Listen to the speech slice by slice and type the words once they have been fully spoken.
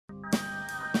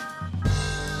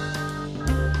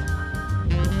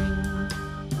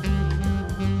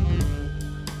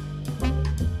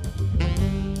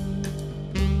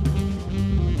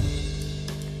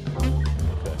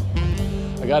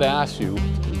got to ask you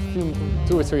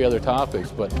two or three other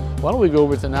topics, but why don't we go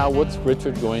over to now, what's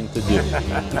Richard going to do?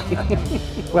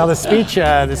 Well,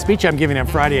 the speech I'm giving on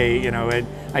Friday, you know,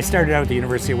 I started out at the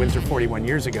University of Windsor 41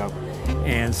 years ago,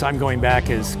 and so I'm going back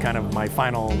as kind of my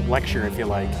final lecture, if you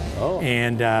like,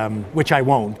 and which I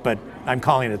won't, but I'm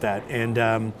calling it that. And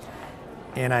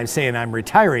I'm saying I'm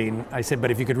retiring. I said,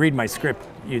 but if you could read my script,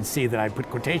 you'd see that I put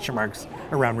quotation marks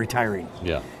around retiring.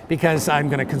 Yeah. Because I'm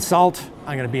going to consult,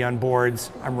 I'm going to be on boards,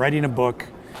 I'm writing a book.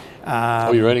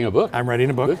 Oh, you're writing a book? I'm writing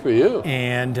a book. Good for you.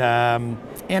 And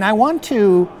I want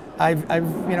to, I've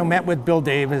met with Bill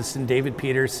Davis and David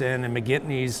Peterson and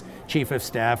McGinty's chief of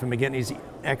staff and McGinty's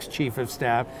ex-chief of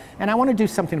staff, and I want to do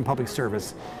something in public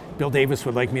service. Bill Davis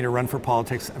would like me to run for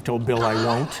politics. I've told Bill I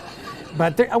won't.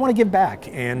 But I want to give back,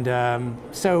 and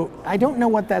so I don't know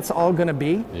what that's all going to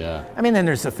be. Yeah. I mean, then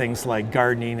there's the things like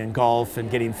gardening and golf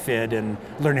and getting fit and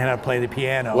learning how to play the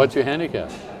piano. What's your handicap?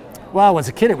 Well, as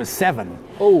a kid, it was 7.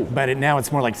 Oh. But now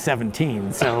it's more like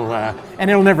 17. So,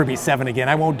 and it'll never be 7 again.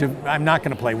 I'm not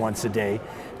going to play once a day.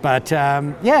 But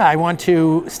yeah, I want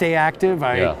to stay active.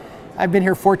 I've been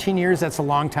here 14 years. That's a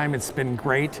long time. It's been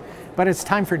great. But it's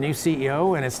time for a new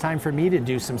CEO, and it's time for me to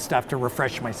do some stuff to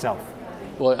refresh myself.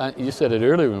 Well, you said it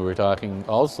earlier when we were talking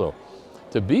also.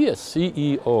 To be a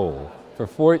CEO for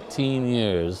 14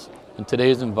 years in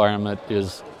today's environment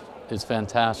is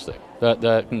fantastic.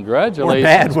 Congratulations. Or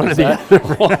bad, one or the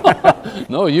other.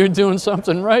 No, you're doing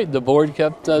something right. The board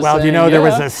kept saying, well, you know, there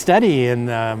was a study in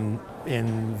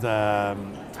the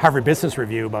Harvard Business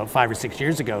Review about 5 or 6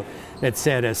 years ago that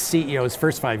said a CEO's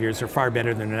first 5 years are far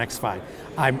better than the next 5.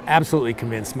 I'm absolutely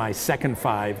convinced my second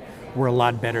 5 were a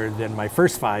lot better than my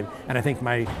first 5, and I think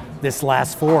this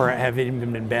last 4 have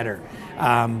even been better.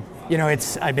 You know,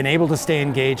 I've been able to stay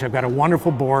engaged. I've got a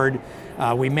wonderful board.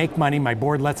 We make money. My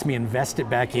board lets me invest it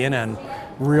back in on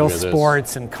real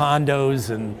sports and condos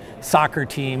and soccer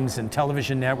teams and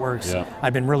television networks. Yeah.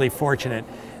 I've been really fortunate.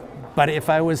 But if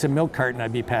I was a milk carton,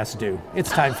 I'd be past due. It's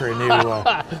time for a new.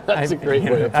 That's a great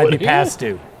way of putting it. I'd be past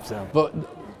due. So.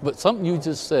 But something you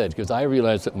just said, because I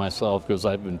realized it myself, because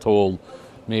I've been told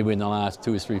maybe in the last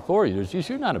 2 or 3, 4 years,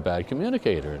 you're not a bad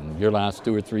communicator. And your last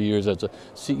 2 or 3 years as a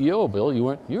CEO, Bill,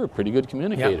 you're a pretty good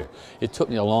communicator. Yep. It took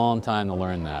me a long time to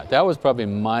learn that. That was probably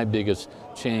my biggest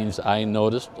change I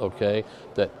noticed,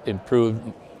 that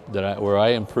improved, where I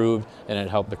improved and it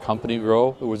helped the company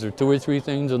grow. Was there 2 or 3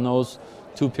 things in those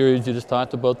 2 periods you just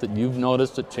talked about that you've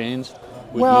noticed that changed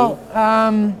with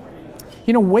you?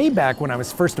 You know, way back when I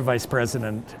was first a vice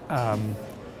president,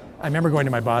 I remember going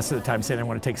to my boss at the time saying I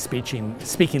want to take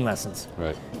speaking lessons,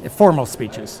 right? Formal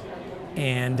speeches.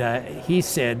 And he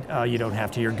said, you don't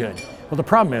have to, you're good. Well, the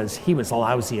problem is he was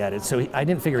lousy at it, so I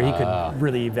didn't figure he could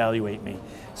really evaluate me.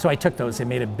 So I took those, it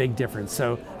made a big difference.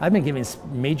 So I've been giving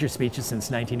major speeches since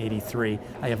 1983.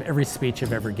 I have every speech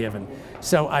I've ever given.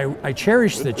 So I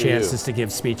cherish the chances to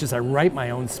give speeches. I write my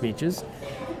own speeches.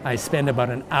 I spend about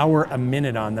an hour a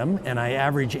minute on them, and I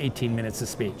average 18 minutes a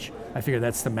speech. I figure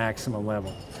that's the maximum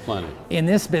level. Funny. In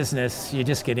this business, you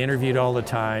just get interviewed all the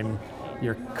time.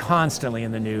 You're constantly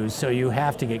in the news, so you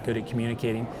have to get good at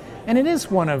communicating. And it is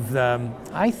one of the,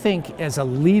 I think as a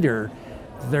leader,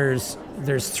 there's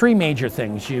 3 major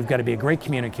things. You've got to be a great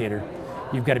communicator,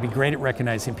 you've got to be great at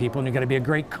recognizing people, and you've got to be a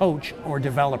great coach or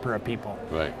developer of people.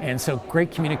 Right. And so great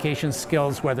communication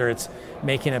skills, whether it's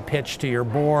making a pitch to your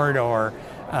board or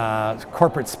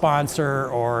corporate sponsor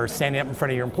or standing up in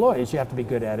front of your employees, you have to be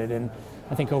good at it. And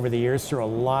I think over the years, through a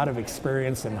lot of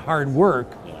experience and hard work,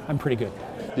 I'm pretty good.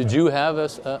 Did you have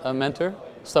a mentor?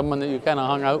 Someone that you kind of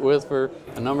hung out with for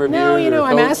a number of years? No, you know,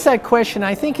 I'm asked that question.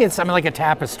 I think I'm like a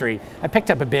tapestry. I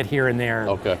picked up a bit here and there.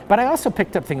 Okay. But I also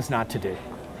picked up things not to do.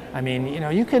 I mean, you know,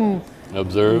 you can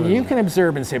observe. You can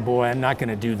observe and say, boy, I'm not going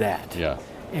to do that. Yeah.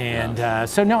 And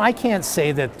so no, I can't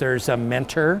say that there's a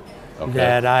mentor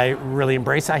that I really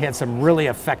embrace. I had some really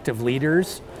effective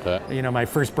leaders. Okay. You know, my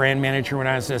first brand manager when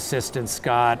I was an assistant,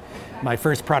 Scott, my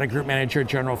first product group manager at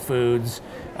General Foods.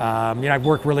 You know, I've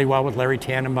worked really well with Larry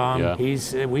Tannenbaum.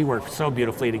 Yeah. We work so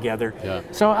beautifully together. Yeah.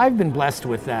 So I've been blessed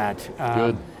with that.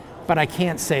 Good. But I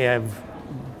can't say I've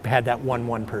had that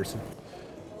one person.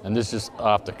 And this is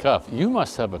off the cuff. You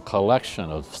must have a collection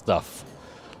of stuff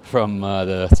from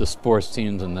the sports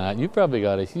teams and that. You've probably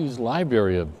got a huge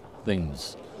library of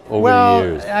things over the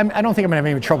years. I don't think I'm going to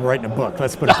have any trouble writing a book,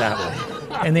 let's put it that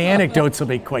way. And the anecdotes will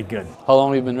be quite good. How long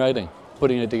have you been writing,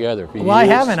 putting it together? Well, I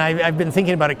haven't. I've been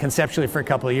thinking about it conceptually for a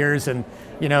couple of years. And,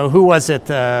 you know, who was it?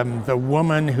 The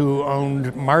woman who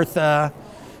owned Martha,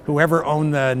 whoever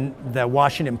owned the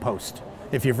Washington Post.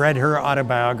 If you've read her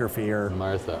autobiography, or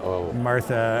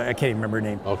Martha, I can't even remember her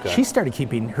name. Okay.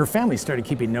 Her family started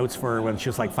keeping notes for her when she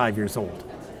was like 5 years old.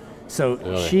 So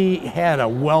Really? she had a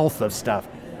wealth of stuff.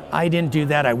 I didn't do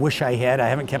that. I wish I had. I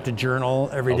haven't kept a journal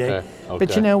every day. Okay, But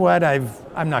okay. you know what? I'm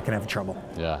not going to have trouble.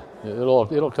 Yeah,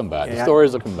 it'll come back. The Yeah.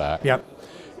 stories will come back. Yep.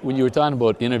 When you were talking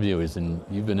about interviews, and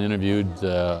you've been interviewed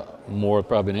more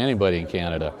probably than anybody in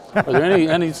Canada, are there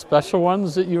any special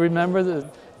ones that you remember, that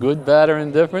good, bad, or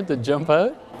indifferent, that jump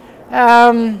out?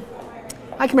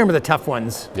 I can remember the tough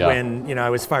ones Yeah. when I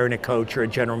was firing a coach or a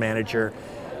general manager,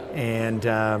 and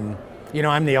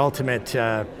I'm the ultimate.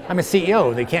 I'm a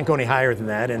CEO. They can't go any higher than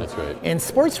that. And, That's right. And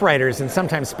sports writers and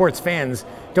sometimes sports fans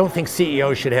don't think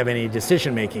CEOs should have any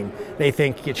decision making. They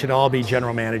think it should all be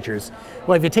general managers.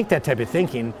 Well, if you take that type of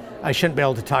thinking, I shouldn't be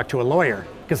able to talk to a lawyer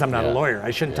because I'm not Yeah. a lawyer.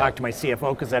 I shouldn't Yeah. talk to my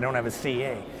CFO because I don't have a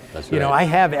CA. That's You know, right. I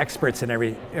have experts in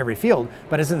every field,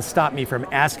 but it doesn't stop me from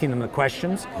asking them the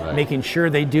questions, Right. making sure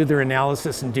they do their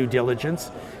analysis and due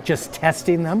diligence, just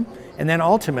testing them, and then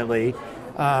ultimately,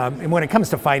 and when it comes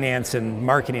to finance and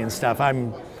marketing and stuff,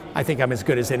 I think I'm as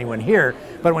good as anyone here.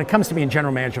 But when it comes to being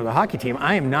general manager of the hockey team,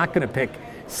 I am not going to pick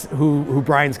who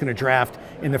Brian's going to draft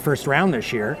in the first round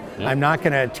this year. Yeah. I'm not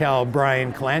going to tell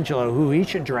Brian Colangelo who he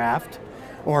should draft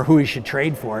or who he should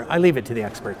trade for. I leave it to the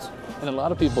experts. And a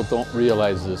lot of people don't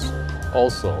realize this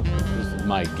also, this is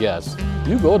my guess.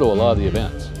 You go to a lot of the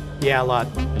events, Yeah, a lot.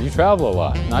 and you travel a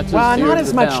lot, not just Well, here not to as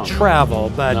the much town.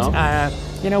 travel, but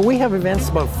No? we have events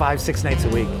about 5-6 nights a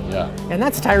week, Yeah, and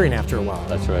that's tiring after a while.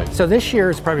 that's right. So this year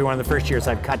is probably one of the first years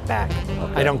I've cut back.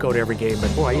 I don't go to every game,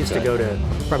 but boy, I used to Okay. go to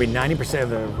probably 90% of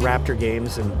the Raptor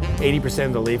games and 80%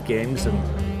 of the Leaf games, and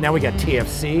now we got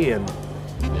TFC and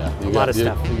Yeah, a lot of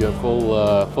stuff. You got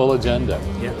full agenda.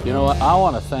 Yeah. You know what? I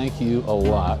want to thank you a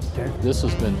lot. Okay. This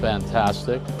has been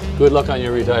fantastic. Good luck on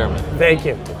your retirement. thank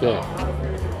you. Okay.